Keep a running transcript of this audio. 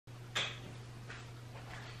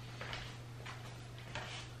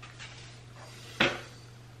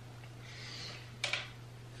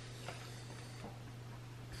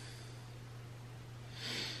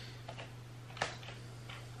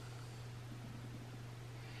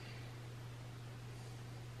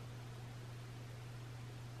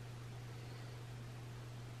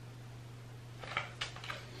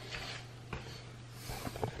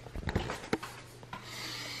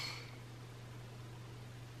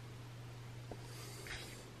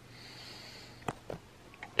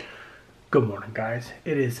Good morning, guys.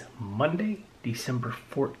 It is Monday, December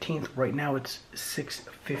 14th. Right now it's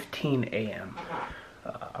 6:15 a.m.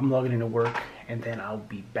 I'm logging into work, and then I'll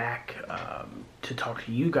be back to talk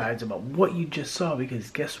to you guys about what you just saw, because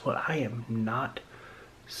guess what? I am not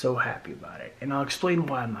so happy about it. And I'll explain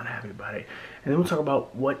why I'm not happy about it. And then we'll talk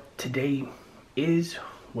about what today is,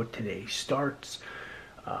 what today starts,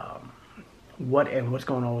 what's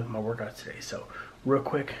going on with my workouts today. So real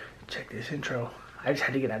quick, check this intro. I just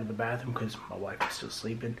had to get out of the bathroom because my wife is still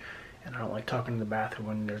sleeping, and I don't like talking in the bathroom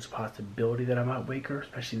when there's a possibility that I might wake her,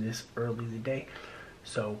 especially this early in the day.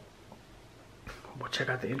 So we'll check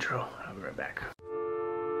out the intro. I'll be right back.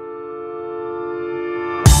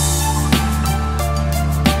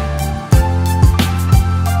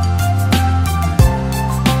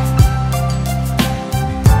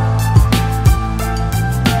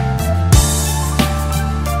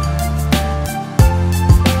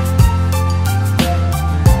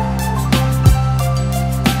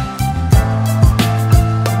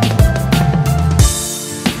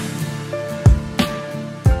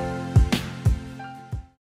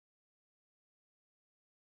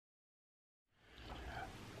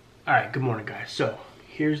 Alright, good morning, guys. So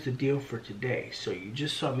here's the deal for today. So you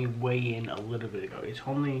just saw me weigh in a little bit ago. It's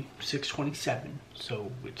only 6:27, so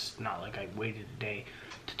it's not like I waited a day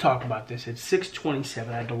to talk about this. It's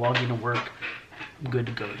 6:27. I had to log into work. I'm good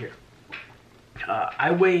to go here.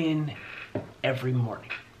 I weigh in every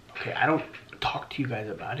morning. Okay, I don't talk to you guys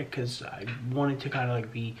about it because I wanted to kind of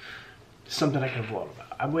like be something I can vlog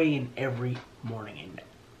about. I weigh in every morning, and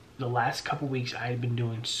the last couple weeks I had been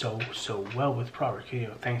doing so well with progress. You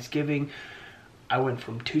know, Thanksgiving, I went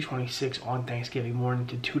from 226 on Thanksgiving morning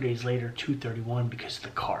to 2 days later 231 because of the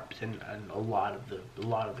carbs and a lot of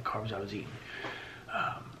the carbs I was eating.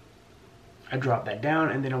 I dropped that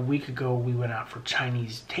down, and then a week ago we went out for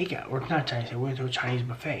Chinese takeout, or not Chinese, we went to a Chinese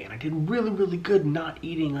buffet, and I did really good not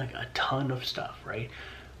eating like a ton of stuff, right?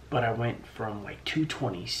 But I went from like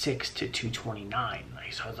 226 to 229.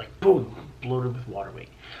 Like, so I was like, boom, bloated with water weight.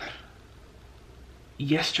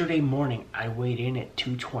 Yesterday morning, I weighed in at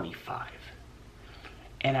 225.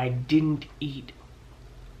 And I didn't eat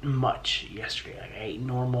much yesterday. Like, I ate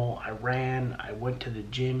normal, I ran, I went to the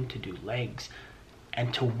gym to do legs.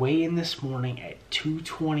 And to weigh in this morning at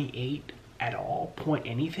 228 at all, point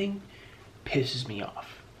anything, pisses me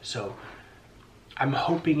off. So I'm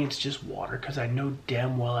hoping it's just water, because I know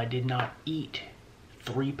damn well I did not eat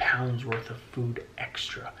 3 pounds worth of food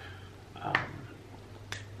extra.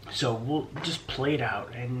 So we'll just play it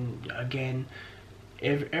out, and again,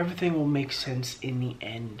 everything will make sense in the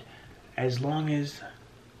end, as long as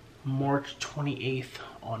March 28th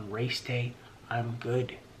on race day, I'm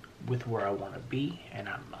good with where I want to be, and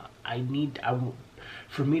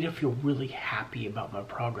for me to feel really happy about my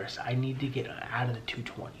progress, I need to get out of the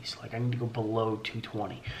 220s. Like, I need to go below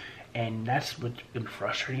 220. And that's what's been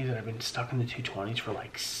frustrating, is that I've been stuck in the 220s for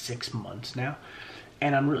like 6 months now.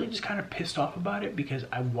 And I'm really just kind of pissed off about it, because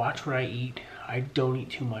I watch what I eat. I don't eat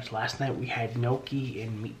too much. Last night we had gnocchi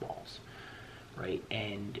and meatballs, right?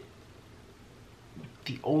 And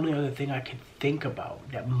the only other thing I could think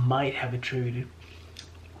about that might have attributed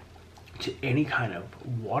to any kind of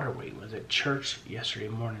water weight was at church yesterday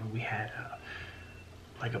morning. We had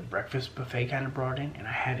like a breakfast buffet kind of brought in, and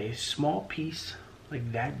I had a small piece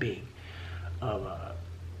like that big of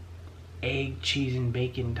egg, cheese, and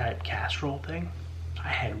bacon type casserole thing. I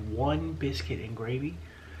had 1 biscuit and gravy,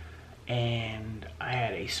 and I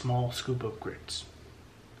had a small scoop of grits.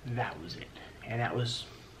 That was it. And that was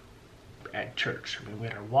at church. I mean, we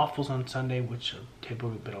had our waffles on Sunday, which have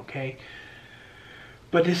typically been okay.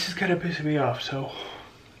 But this is kind of pissing me off, so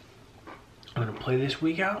I'm going to play this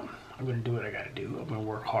week out. I'm going to do what I got to do. I'm going to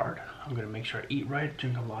work hard. I'm going to make sure I eat right,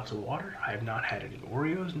 drink lots of water. I have not had any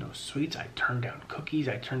Oreos, no sweets. I turned down cookies.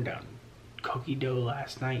 I turned down cookie dough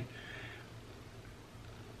last night.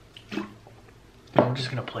 And I'm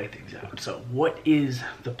just going to play things out. So what is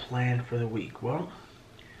the plan for the week? Well,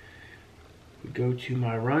 we go to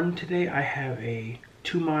my run today. I have a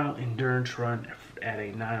 2-mile endurance run at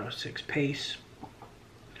a 9:06 pace.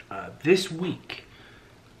 This week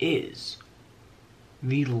is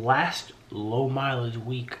the last low mileage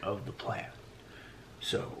week of the plan.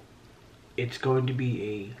 So it's going to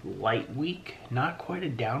be a light week, not quite a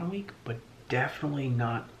down week, but definitely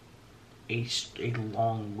not a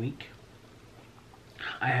long week.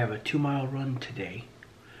 I have a 2-mile run today,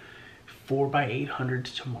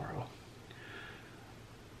 4x800s tomorrow,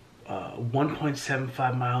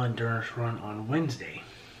 1.75 mile endurance run on Wednesday,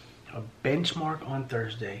 a benchmark on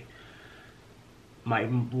Thursday. My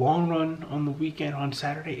long run on the weekend on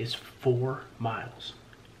Saturday is 4 miles,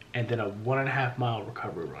 and then a 1.5 mile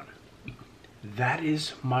recovery run. that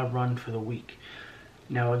is my run for the week.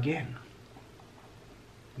 Now again,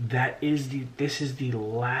 this is the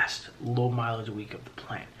last low mileage week of the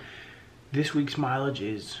plan. This week's mileage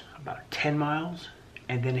is about 10 miles,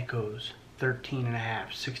 and then it goes 13 and a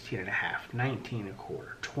half, 16 and a half, 19 and a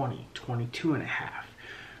quarter, 20, 22 and a half.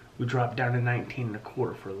 We drop down to 19 and a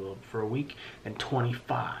quarter for a week, then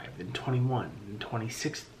 25, then 21, then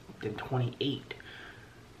 26, then 28.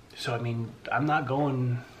 So I mean, I'm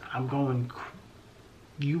going,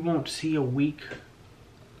 you won't see a week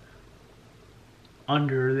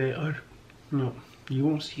under the, no, you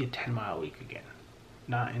won't see a 10-mile week again.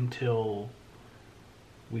 Not until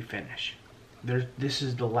we finish. This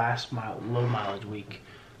is the last low mileage week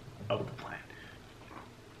of the plan.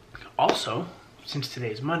 Also, since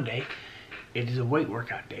today's Monday, it is a weight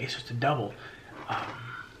workout day, so it's a double.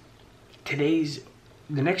 The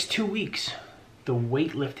next 2 weeks, the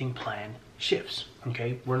weightlifting plan shifts,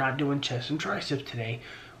 okay? We're not doing chest and triceps today.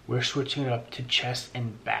 We're switching it up to chest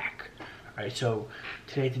and back. All right, so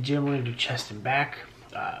today at the gym, we're gonna do chest and back.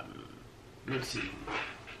 Let's see.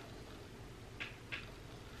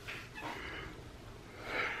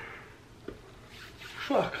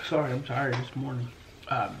 Fuck, sorry, I'm tired this morning.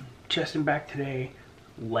 Chest and back today,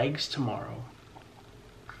 legs tomorrow,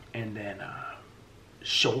 and then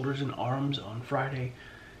shoulders and arms on Friday,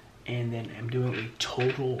 and then I'm doing a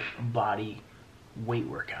total body weight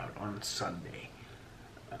workout on Sunday.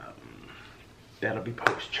 That'll be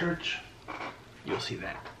post-church. You'll see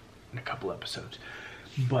that in a couple episodes.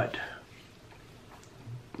 But,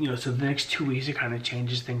 you know, so the next 2 weeks, it kind of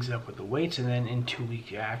changes things up with the weights, and then in 2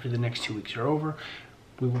 weeks, after the next 2 weeks are over,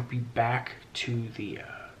 we will be back to the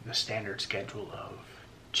standard schedule of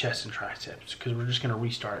chest and triceps, because we're just going to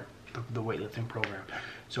restart the weightlifting program.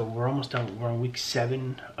 So we're almost done. We're on week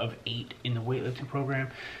 7 of 8 in the weightlifting program,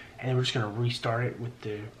 and then we're just going to restart it with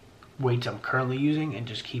the weights I'm currently using and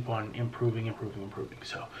just keep on improving.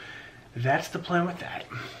 So that's the plan with that.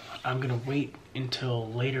 I'm going to wait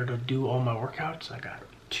until later to do all my workouts. I got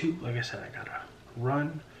 2, like I said, I got to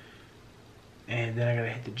run, and then I got to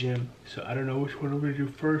hit the gym. So I don't know which one I'm going to do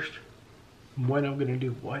first, when I'm going to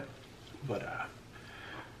do what, but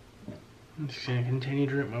I'm just going to continue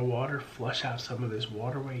to drink my water, flush out some of this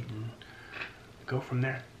water weight, and go from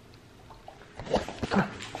there. Come on.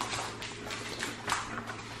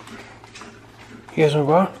 You guys want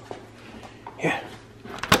to go out? Yeah.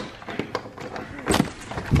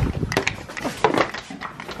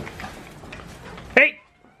 Hey!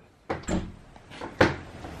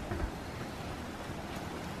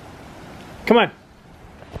 Come on.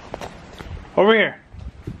 Over here.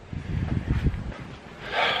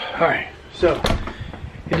 Alright, so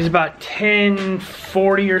it is about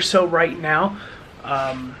 10:40 or so right now.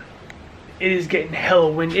 It is getting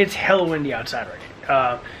hella windy. It's hella windy outside right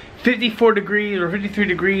now. 54 degrees or 53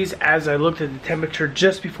 degrees as I looked at the temperature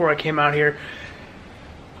just before I came out here.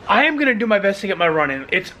 I am going to do my best to get my run in.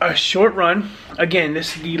 It's a short run. Again,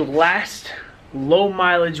 this is the last low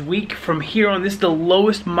mileage week. From here on, this is the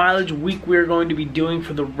lowest mileage week we're going to be doing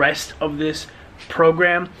for the rest of this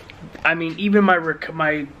program. I mean, even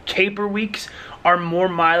my taper weeks are more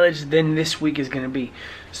mileage than this week is going to be.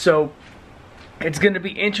 So it's going to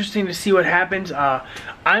be interesting to see what happens.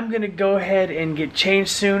 I'm going to go ahead and get changed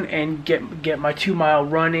soon and get my 2-mile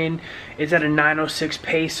run in. It's at a 9:06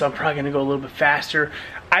 pace, so I'm probably going to go a little bit faster.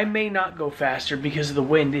 I may not go faster because of the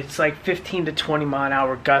wind. It's like 15 to 20 mile an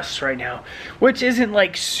hour gusts right now, which isn't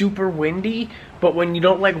like super windy, but when you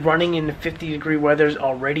don't like running in the 50-degree weathers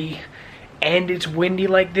already and it's windy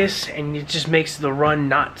like this, and it just makes the run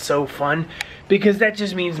not so fun, because that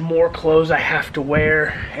just means more clothes I have to wear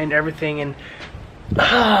and everything. And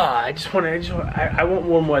I want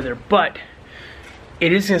warm weather, but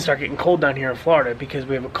it is going to start getting cold down here in Florida because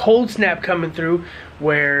we have a cold snap coming through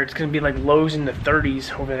where it's going to be like lows in the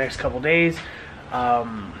 30s over the next couple days.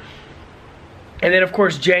 And then of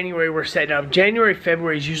course January we're setting up. January,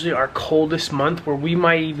 February is usually our coldest month, where we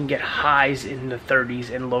might even get highs in the 30s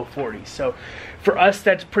and low 40s. So for us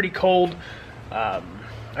that's pretty cold.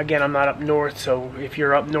 Again, I'm not up north, so if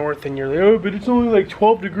you're up north and you're like, oh, but it's only like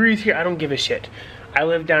 12 degrees here, I don't give a shit. I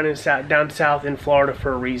live down south in Florida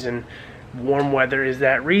for a reason. Warm weather is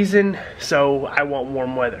that reason, so I want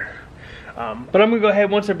warm weather. But I'm gonna go ahead,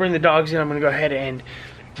 once I bring the dogs in, I'm gonna go ahead and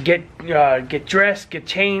get dressed, get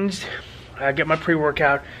changed, get my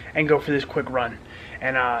pre-workout, and go for this quick run.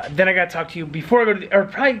 And then I gotta talk to you before I go to or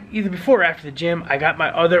probably either before or after the gym. I got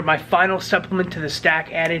my final supplement to the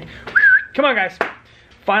stack added. Come on, guys.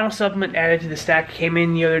 Final supplement added to the stack came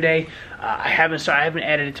in the other day. I haven't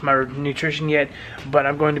added it to my nutrition yet, but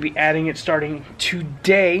I'm going to be adding it starting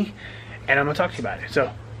today, and I'm gonna talk to you about it.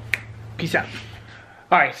 So Peace out.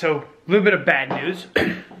 All right, so a little bit of bad news.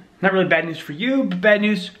 Not really bad news for you, but bad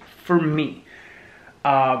news for me.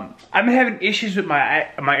 I've been having issues with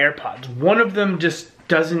my AirPods. One of them just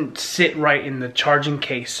doesn't sit right in the charging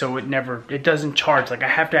case, so it doesn't charge. Like I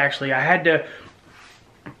had to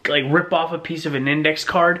like rip off a piece of an index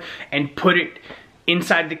card and put it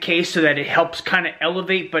inside the case so that it helps kind of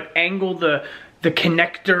elevate but angle the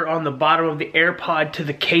connector on the bottom of the AirPod to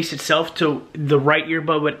the case itself to the right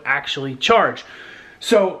earbud would actually charge.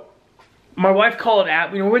 So my wife called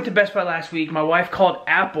Apple. We went to Best Buy last week. My wife called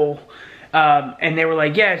Apple and they were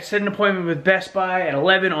like, yeah, set an appointment with Best Buy at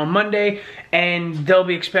 11 on Monday and they'll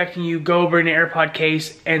be expecting you. Go bring the AirPod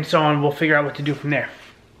case and so on. We'll figure out what to do from there.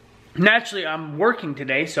 Naturally, I'm working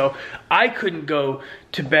today, so I couldn't go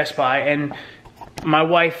to Best Buy, and my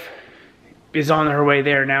wife is on her way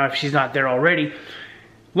there now if she's not there already.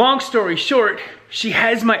 Long story short, she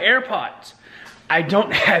has my AirPods. I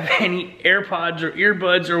don't have any AirPods or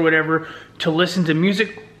earbuds or whatever to listen to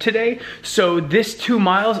music today, so this 2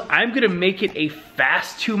 miles, I'm gonna make it a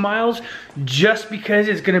fast 2 miles just because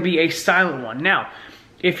it's gonna be a silent one. Now,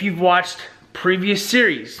 if you've watched previous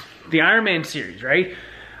series, the Iron Man series, right?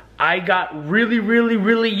 I got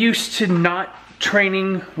really used to not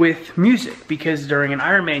training with music because during an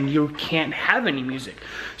Ironman you can't have any music.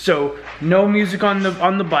 So no music on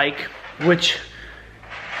the bike, which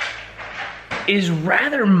is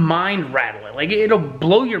rather mind rattling. Like it'll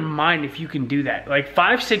blow your mind if you can do that. Like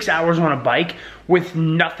 5-6 hours on a bike with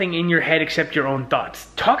nothing in your head except your own thoughts.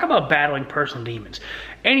 Talk about battling personal demons.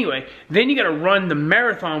 Anyway, then you gotta run the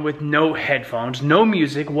marathon with no headphones, no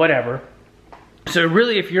music, whatever. So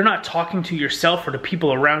really, if you're not talking to yourself or to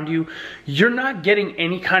people around you, you're not getting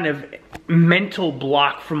any kind of mental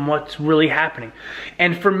block from what's really happening.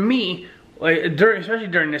 And for me, especially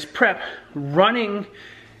during this prep, running,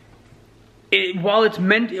 while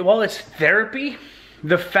it's therapy,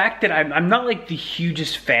 the fact that I'm not like the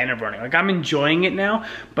hugest fan of running. Like I'm enjoying it now,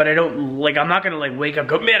 but I'm not gonna like wake up and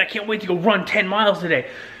go, man, I can't wait to go run 10 miles today.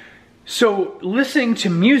 So listening to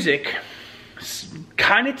music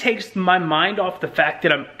kind of takes my mind off the fact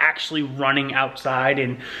that I'm actually running outside,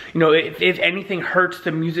 and you know, if anything hurts,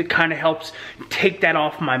 the music kind of helps take that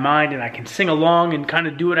off my mind and I can sing along and kind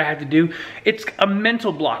of do what I have to do. It's a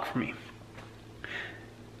mental block for me.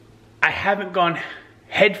 I haven't gone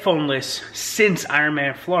headphoneless since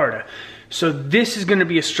Ironman Florida, so this is going to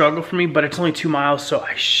be a struggle for me, but it's only 2 miles, so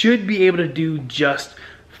I should be able to do just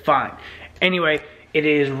fine. Anyway, it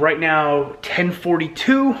is right now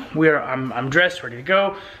 10:42. I'm dressed, ready to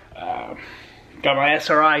go. Got my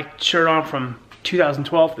SRI shirt on from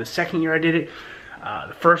 2012, the second year I did it.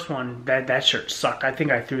 The first one, that shirt sucked. I think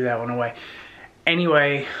I threw that one away.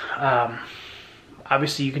 Anyway,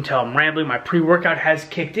 obviously you can tell I'm rambling. My pre-workout has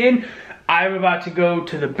kicked in. I'm about to go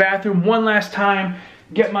to the bathroom one last time,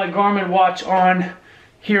 get my Garmin watch on.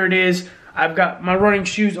 Here it is. I've got my running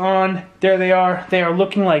shoes on. There they are. They are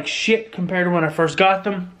looking like shit compared to when I first got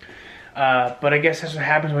them. But I guess that's what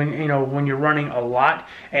happens when you're running a lot.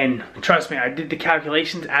 And trust me, I did the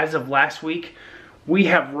calculations as of last week. We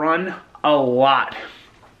have run a lot.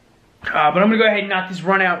 But I'm gonna go ahead and knock this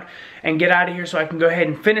run out and get out of here so I can go ahead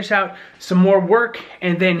and finish out some more work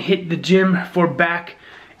and then hit the gym for back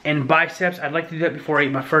and biceps. I'd like to do that before I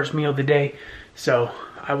eat my first meal of the day. So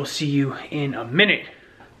I will see you in a minute.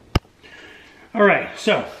 All right,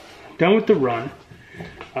 so done with the run,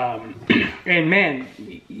 and man,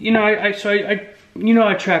 I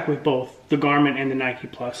track with both the Garmin and the Nike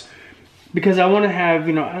Plus because I want to have,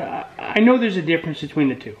 I know there's a difference between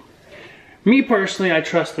the two. Me personally, I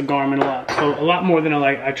trust the Garmin a lot, so a lot more than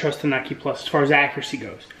I trust the Nike Plus as far as accuracy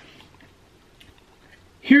goes.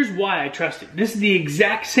 Here's why I trust it. This is the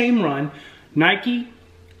exact same run, Nike,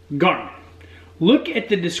 Garmin. Look at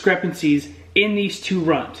the discrepancies in these two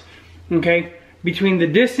runs, okay? Between the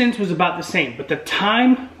distance was about the same, but the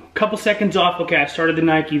time, a couple seconds off. Okay, I started the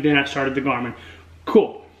Nike, then I started the Garmin.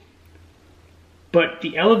 Cool. But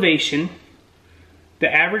the elevation,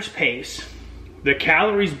 the average pace, the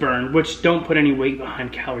calories burned, which don't put any weight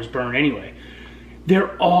behind calories burned anyway,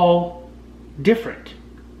 they're all different.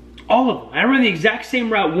 All of them. I run the exact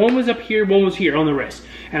same route. One was up here, one was here on the wrist.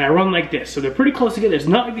 And I run like this. So they're pretty close together. It's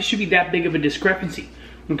not like there should be that big of a discrepancy.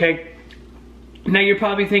 Okay? Now you're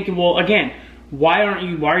probably thinking, well, again, why are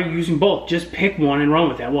you using both? Just pick one and run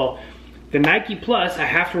with that. Well, the Nike Plus, I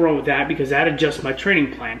have to run with that because that adjusts my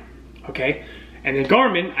training plan. Okay? And the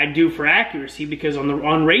Garmin, I do for accuracy because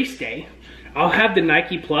on race day, I'll have the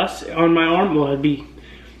Nike Plus on my arm. Well, it'll be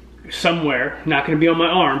somewhere, not going to be on my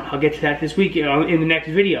arm. I'll get to that this week in the next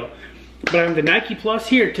video. But I have the Nike Plus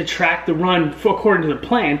here to track the run according to the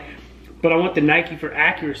plan. but I want the Nike for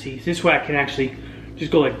accuracy. This way I can actually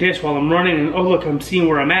just go like this while I'm running, and oh look, I'm seeing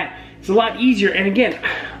where I'm at. It's a lot easier, and again,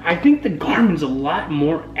 I think the Garmin's a lot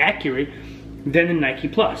more accurate than the Nike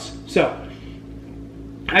Plus. So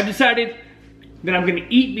I've decided that I'm gonna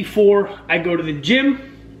eat before I go to the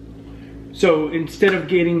gym. So instead of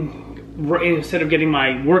getting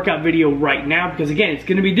my workout video right now, because again, it's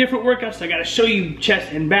gonna be different workouts, so I gotta show you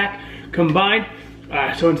chest and back combined.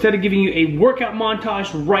 So instead of giving you a workout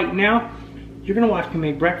montage right now, you're gonna watch me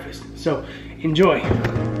make breakfast. So enjoy.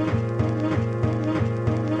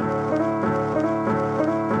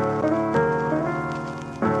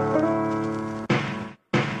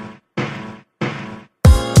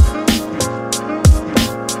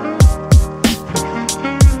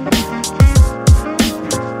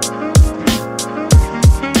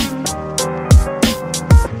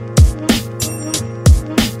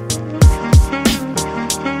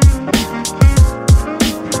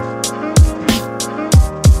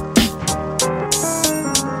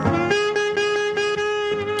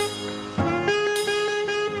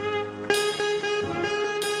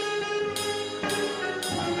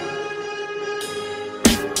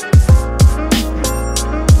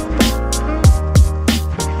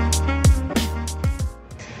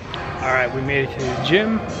 We made it to the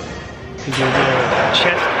gym to do the chest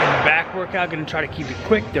and back workout. Gonna try to keep it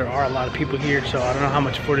quick. There are a lot of people here, so I don't know how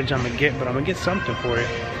much footage I'm gonna get, but I'm gonna get something for you.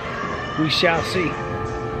 We shall see.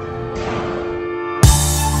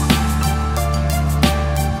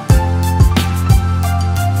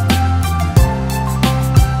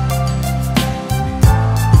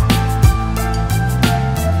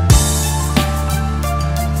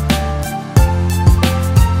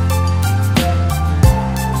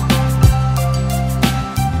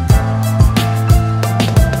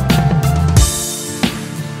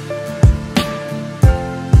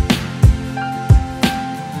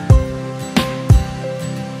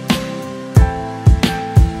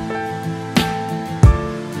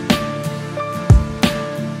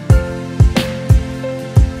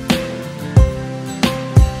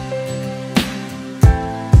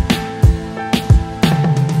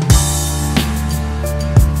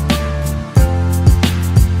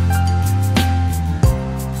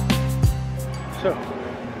 So,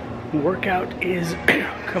 workout is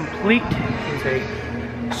complete. It's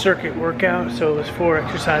a circuit workout, so it was 4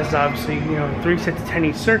 exercises, obviously, you know, 3 sets of 10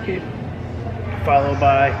 each circuit, followed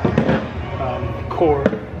by core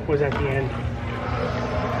was at the end.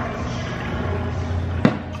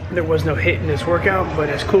 There was no hit in this workout, but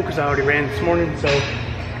it's cool because I already ran this morning, so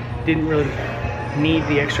didn't really need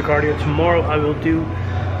the extra cardio. Tomorrow I will do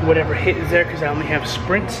whatever hit is there because I only have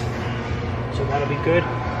sprints, so that'll be good.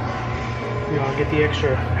 You know, I'll get the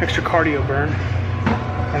extra cardio burn,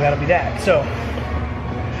 and that'll be that. So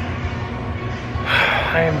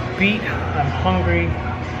I am beat, I'm hungry.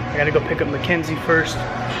 I gotta go pick up Mackenzie first,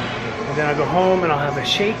 and then I'll go home and I'll have a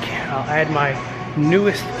shake. I'll add my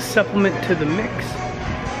newest supplement to the mix,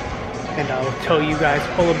 and I'll tell you guys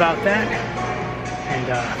all about that. And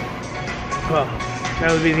well,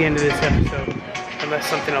 that will be the end of this episode, unless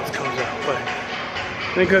something else comes up. But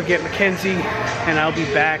I'm gonna go get Mackenzie, and I'll be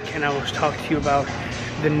back, and I will talk to you about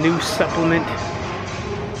the new supplement.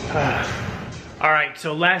 All right,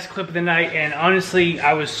 so last clip of the night, and honestly,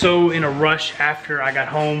 I was so in a rush after I got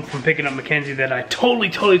home from picking up Mackenzie that I totally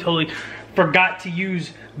forgot to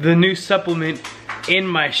use the new supplement in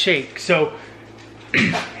my shake. So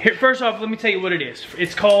here, first off, let me tell you what it is.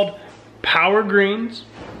 It's called Power Greens,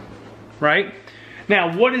 right?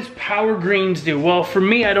 Now, what does Power Greens do? Well, for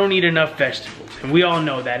me, I don't eat enough vegetables. And we all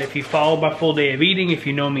know that. If you follow my full day of eating, if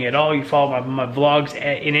you know me at all, you follow my vlogs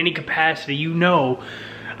in any capacity, you know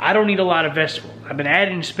I don't eat a lot of vegetables. I've been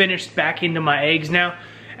adding spinach back into my eggs now.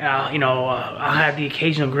 You know, I'll have the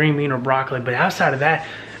occasional green bean or broccoli, but outside of that,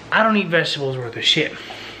 I don't eat vegetables worth of shit,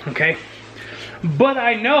 okay? But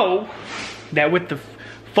I know that with the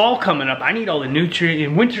fall coming up, I need all the nutrients,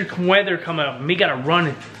 and winter weather coming up, me gotta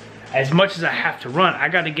run as much as I have to run. I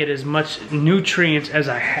gotta get as much nutrients as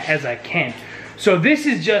I can. So this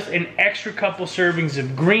is just an extra couple servings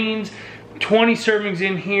of greens, 20 servings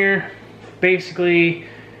in here. Basically,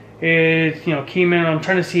 it's, you know, keto. I'm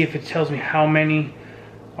trying to see if it tells me how many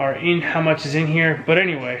are in, how much is in here. But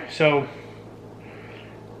anyway, so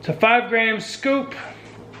it's a 5-gram scoop,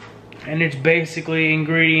 and it's basically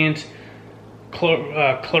ingredients: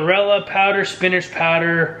 chlorella powder, spinach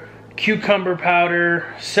powder, cucumber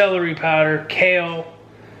powder, celery powder, kale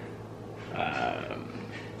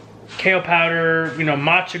powder, you know,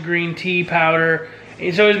 matcha green tea powder.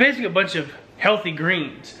 And so it's basically a bunch of healthy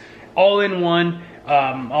greens all in one,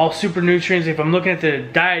 all super nutrients. If I'm looking at the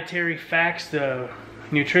dietary facts, the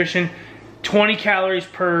nutrition, 20 calories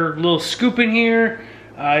per little scoop in here.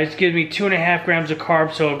 It gives me 2.5 grams of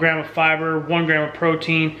carbs, so a gram of fiber, 1 gram of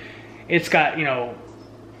protein. It's got, you know,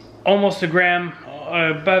 almost a gram,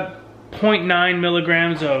 about 0.9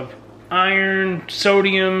 milligrams of iron,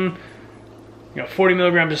 sodium, you know, 40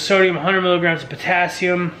 milligrams of sodium, 100 milligrams of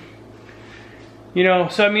potassium. You know,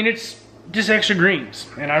 so I mean, it's just extra greens,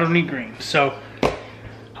 and I don't eat greens. So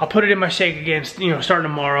I'll put it in my shake again, you know, starting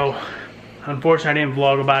tomorrow. Unfortunately, I didn't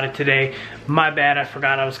vlog about it today. My bad, I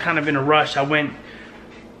forgot. I was kind of in a rush. I went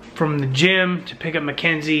from the gym to pick up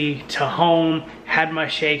Mackenzie to home, had my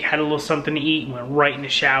shake, had a little something to eat, went right in the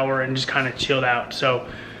shower and just kind of chilled out. So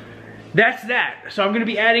that's that. So I'm gonna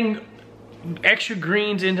be adding extra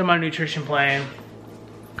greens into my nutrition plan.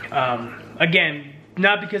 Again,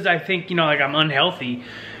 not because I think, you know, like I'm unhealthy,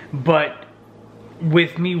 but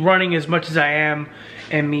with me running as much as I am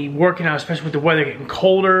and me working out, especially with the weather getting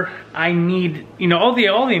colder, I need, you know, all the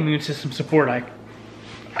immune system support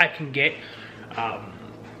I can get.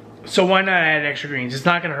 So why not add extra greens? It's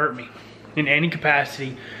not gonna hurt me in any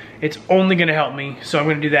capacity. It's only gonna help me. So I'm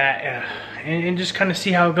gonna do that and just kind of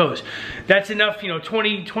see how it goes. That's enough, you know,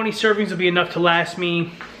 20 servings will be enough to last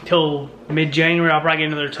me till mid-January. I'll probably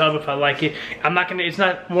get another tub if I like it. It's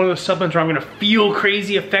not one of those supplements where I'm gonna feel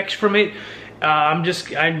crazy effects from it. I'm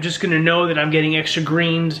just gonna know that I'm getting extra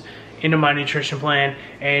greens into my nutrition plan,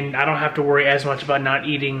 and I don't have to worry as much about not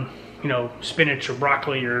eating, you know, spinach or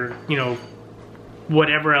broccoli or, you know,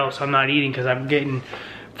 whatever else I'm not eating, because I'm getting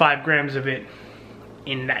 5 grams of it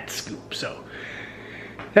in that scoop. So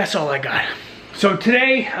that's all I got. So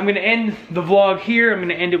today I'm gonna end the vlog here. I'm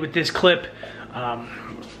gonna end it with this clip.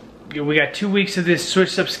 We got 2 weeks of this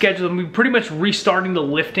switched up schedule, and we're pretty much restarting the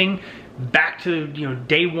lifting back to, you know,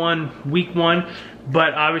 day 1, week 1.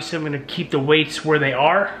 But obviously I'm gonna keep the weights where they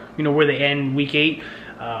are, you know, where they end week 8.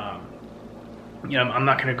 You know, I'm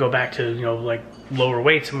not gonna go back to, you know, like lower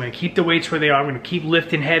weights. I'm gonna keep the weights where they are. I'm gonna keep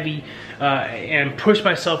lifting heavy and push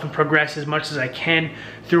myself and progress as much as I can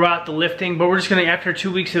throughout the lifting. But we're just gonna, after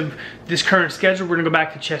 2 weeks of this current schedule, we're gonna go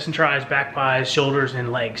back to chest and tries, back bis, shoulders,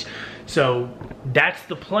 and legs. So that's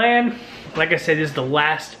the plan. Like I said, this is the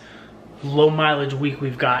last low mileage week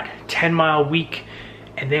we've got, 10-mile week,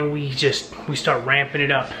 and then we start ramping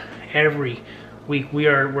it up every week.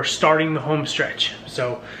 We're starting the home stretch.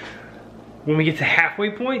 So when we get to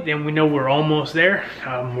halfway point, then we know we're almost there.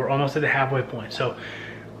 We're almost at the halfway point. So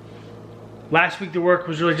last week the work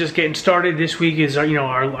was really just getting started. This week is our, you know,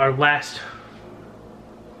 our last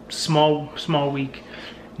small week.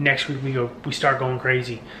 Next week we start going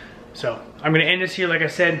crazy. So I'm gonna end this here. Like I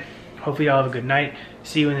said, hopefully y'all have a good night.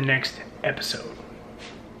 See you in the next episode.